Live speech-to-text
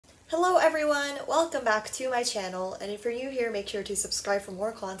Hello everyone! Welcome back to my channel, and if you're new here, make sure to subscribe for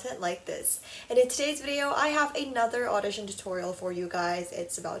more content like this. And in today's video, I have another audition tutorial for you guys.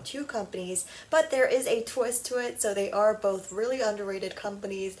 It's about two companies, but there is a twist to it, so they are both really underrated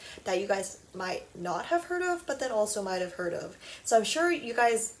companies that you guys might not have heard of, but then also might have heard of. So I'm sure you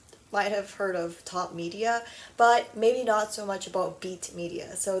guys might have heard of Top Media, but maybe not so much about Beat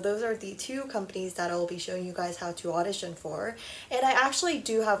Media. So those are the two companies that I'll be showing you guys how to audition for. And I actually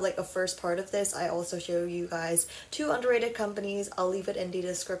do have like a first part of this. I also show you guys two underrated companies. I'll leave it in the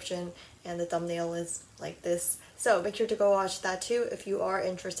description, and the thumbnail is like this. So make sure to go watch that too if you are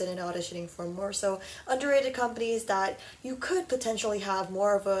interested in auditioning for more so underrated companies that you could potentially have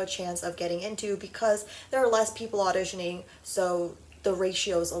more of a chance of getting into because there are less people auditioning, so the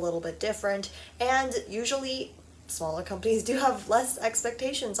ratio is a little bit different, and usually smaller companies do have less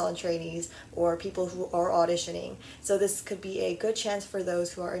expectations on trainees or people who are auditioning. So this could be a good chance for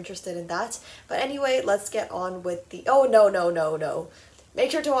those who are interested in that. But anyway, let's get on with the... Oh, no.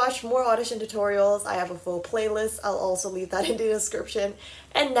 Make sure to watch more audition tutorials. I have a full playlist. I'll also leave that in the description.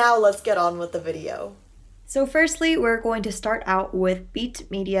 And now let's get on with the video. So firstly, we're going to start out with Beat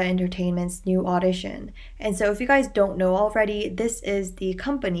Media Entertainment's new audition. And so if you guys don't know already, this is the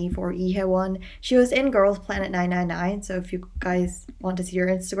company for hyewon. She was in Girls Planet 999, so if you guys want to see her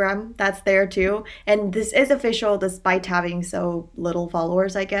Instagram, that's there too. And this is official despite having so little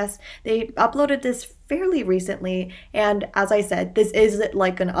followers, I guess. They uploaded this fairly recently, and as I said, this is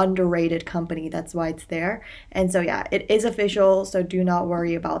like an underrated company, that's why it's there. And so yeah, it is official, so do not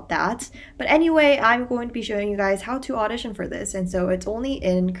worry about that. But anyway, I'm going to be showing you guys how to audition for this, and so it's only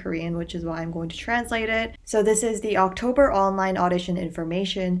in Korean, which is why I'm going to translate it. So this is the October online audition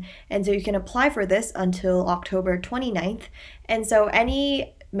information, and so you can apply for this until October 29th. And so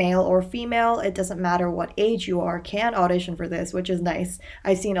any male or female, it doesn't matter what age you are, can audition for this, which is nice.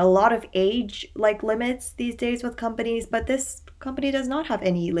 I've seen a lot of age limits these days with companies, but this company does not have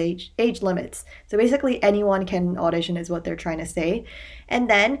any age limits. So basically anyone can audition is what they're trying to say. And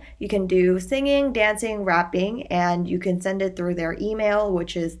then you can do singing, dancing, rapping, and you can send it through their email,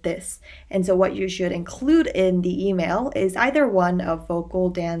 which is this. And so what you should include in the email is either one of vocal,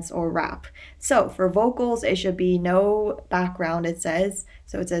 dance, or rap. So for vocals, it should be no background, it says.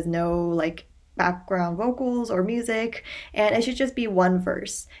 So it says no like background vocals or music, and it should just be one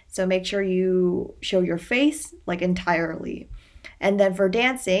verse. So make sure you show your face like entirely. And then for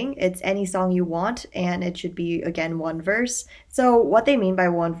dancing, it's any song you want, and it should be, again, one verse. So what they mean by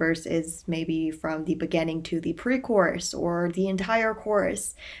one verse is maybe from the beginning to the pre-chorus or the entire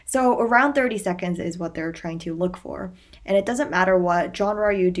chorus. So around 30 seconds is what they're trying to look for. And it doesn't matter what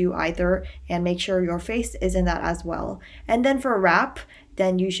genre you do either, and make sure your face is in that as well. And then for rap,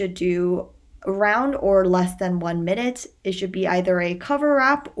 then you should do around or less than 1 minute. It should be either a cover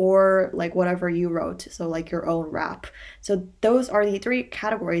rap or like whatever you wrote, so like your own rap. So those are the three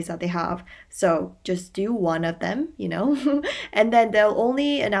categories that they have. So just do one of them, you know, and then they'll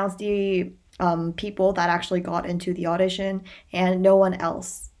only announce the people that actually got into the audition and no one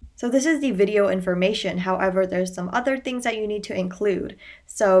else. So this is the video information. However, there's some other things that you need to include.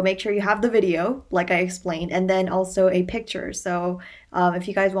 So make sure you have the video, like I explained, and then also a picture. So if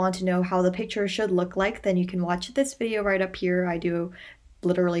you guys want to know how the picture should look like, then you can watch this video right up here. I do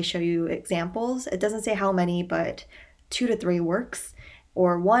literally show you examples. It doesn't say how many, but 2 to 3 works,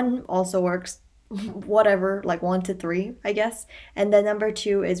 or 1 also works. Whatever, like 1 to 3, I guess. And then number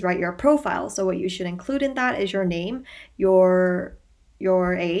 2 is write your profile. So what you should include in that is your name, your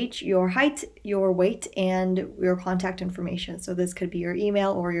age, your height, your weight, and your contact information. So this could be your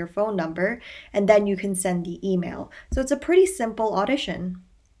email or your phone number, and then you can send the email. So it's a pretty simple audition.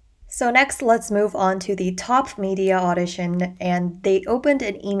 So next, let's move on to the Top Media audition, and they opened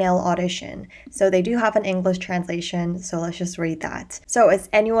an email audition. So they do have an English translation, so let's just read that. So it's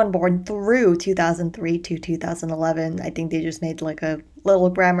anyone born through 2003 to 2011. I think they just made like a little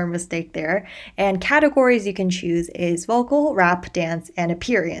grammar mistake there. And categories you can choose is vocal, rap, dance, and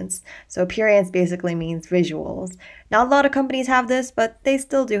appearance. So appearance basically means visuals. Not a lot of companies have this, but they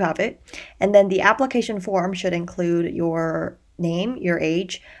still do have it. And then the application form should include your name, your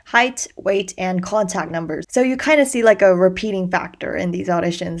age, height, weight, and contact numbers. So you kind of see like a repeating factor in these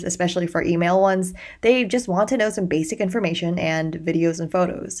auditions, especially for email ones. They just want to know some basic information and videos and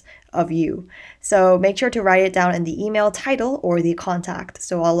photos of you. So make sure to write it down in the email title or the contact.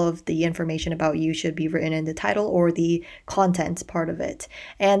 So all of the information about you should be written in the title or the content part of it.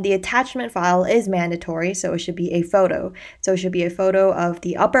 And the attachment file is mandatory, so it should be a photo. So it should be a photo of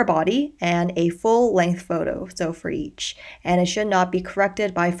the upper body and a full length photo, so for each. And and it should not be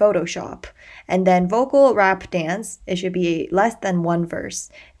corrected by Photoshop. And then vocal rap dance, it should be less than 1 verse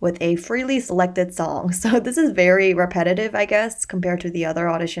with a freely selected song. So this is very repetitive, I guess, compared to the other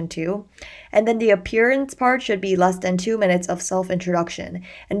audition too. And then the appearance part should be less than 2 minutes of self-introduction.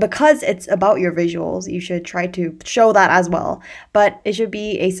 And because it's about your visuals, you should try to show that as well. But it should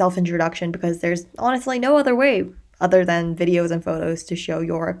be a self-introduction because there's honestly no other way other than videos and photos to show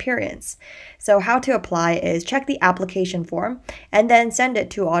your appearance. So how to apply is check the application form and then send it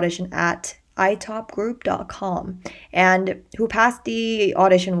to audition@itopgroup.com. And who passed the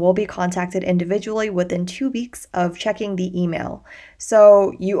audition will be contacted individually within 2 weeks of checking the email.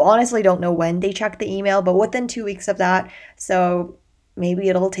 So you honestly don't know when they check the email, but within 2 weeks of that. So maybe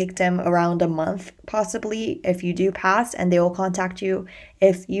it'll take them around a month, possibly, if you do pass, and they will contact you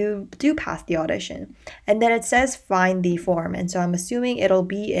if you do pass the audition. And then it says find the form, and so I'm assuming it'll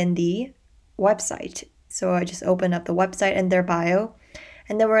be in the website. So I just open up the website and their bio,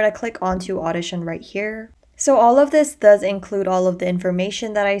 and then we're going to click onto audition right here. So all of this does include all of the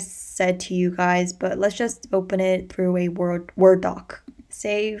information that I said to you guys, but let's just open it through a Word doc.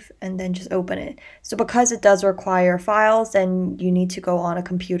 Save and then just open it. So because it does require files, then you need to go on a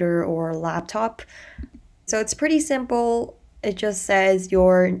computer or laptop. So it's pretty simple. It just says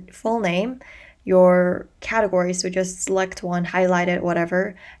your full name, your category, so just select one, highlight it,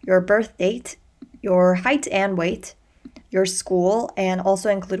 whatever, your birth date, your height and weight, your school, and also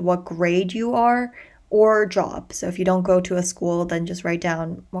include what grade you are or job. So if you don't go to a school, then just write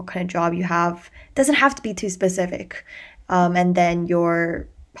down what kind of job you have. It doesn't have to be too specific. And then your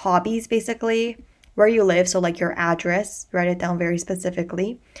hobbies, basically, where you live, so like your address, write it down very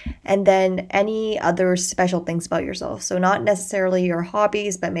specifically. And then any other special things about yourself. So not necessarily your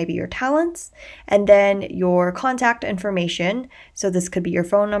hobbies, but maybe your talents. And then your contact information. So this could be your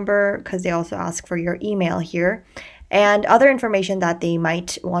phone number, because they also ask for your email here. And other information that they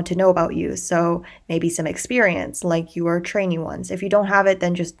might want to know about you. So maybe some experience, like your trainee ones. If you don't have it,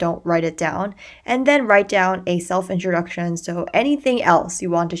 then just don't write it down. And then write down a self-introduction. So anything else you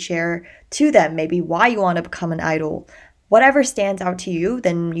want to share to them, maybe why you want to become an idol. Whatever stands out to you,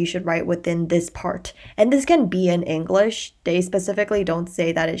 then you should write within this part. And this can be in English. They specifically don't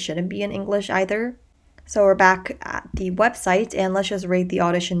say that it shouldn't be in English either. So we're back at the website, and let's just read the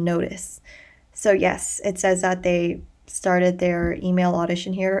audition notice. So yes, it says that they started their email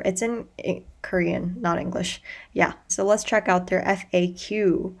audition here. It's in Korean, not English. Yeah, so let's check out their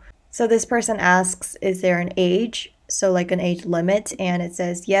FAQ. So this person asks, is there an age? So like an age limit, and it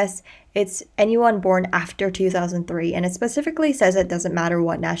says, yes, it's anyone born after 2003. And it specifically says it doesn't matter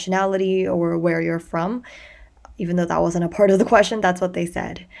what nationality or where you're from. Even though that wasn't a part of the question, that's what they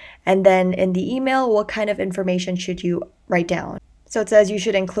said. And then in the email, what kind of information should you write down? So it says you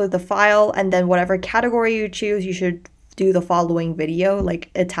should include the file, and then whatever category you choose, you should do the following video,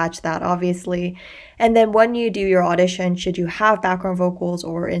 like attach that obviously. And then when you do your audition, should you have background vocals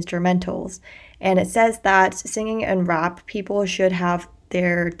or instrumentals? And it says that singing and rap, people should have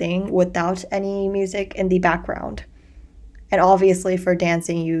their thing without any music in the background. And obviously for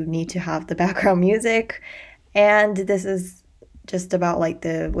dancing, you need to have the background music. And this is just about like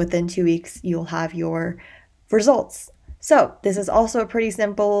within 2 weeks, you'll have your results. So this is also a pretty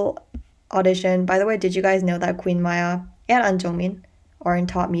simple audition. By the way, did you guys know that Guinn, myah, and jeongmin are in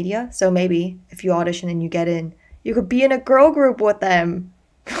top media? So maybe if you audition and you get in, you could be in a girl group with them.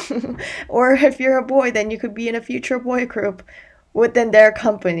 Or if you're a boy, then you could be in a future boy group within their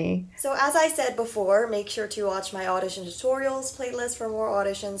company. So as I said before, make sure to watch my audition tutorials playlist for more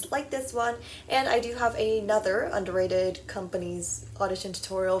auditions like this one. And I do have another underrated company's audition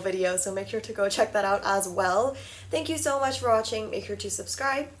tutorial video, so make sure to go check that out as well. Thank you so much for watching. Make sure to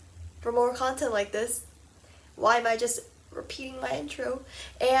subscribe for more content like this. Why am I just repeating my intro?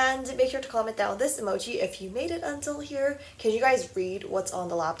 And make sure to comment down this emoji if you made it until here. Can you guys read what's on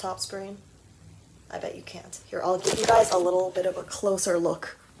the laptop screen? I bet you can't. Here, I'll give you guys a little bit of a closer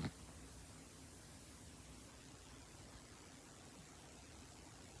look.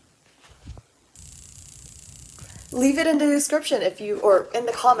 Leave it in the description if you, or in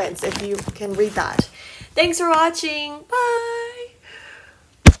the comments if you can read that. Thanks for watching. Bye.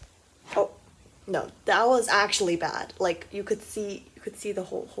 Oh, no, that was actually bad. Like you could see the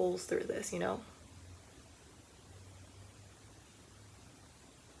whole holes through this, you know?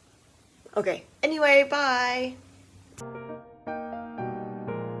 Okay, anyway, bye!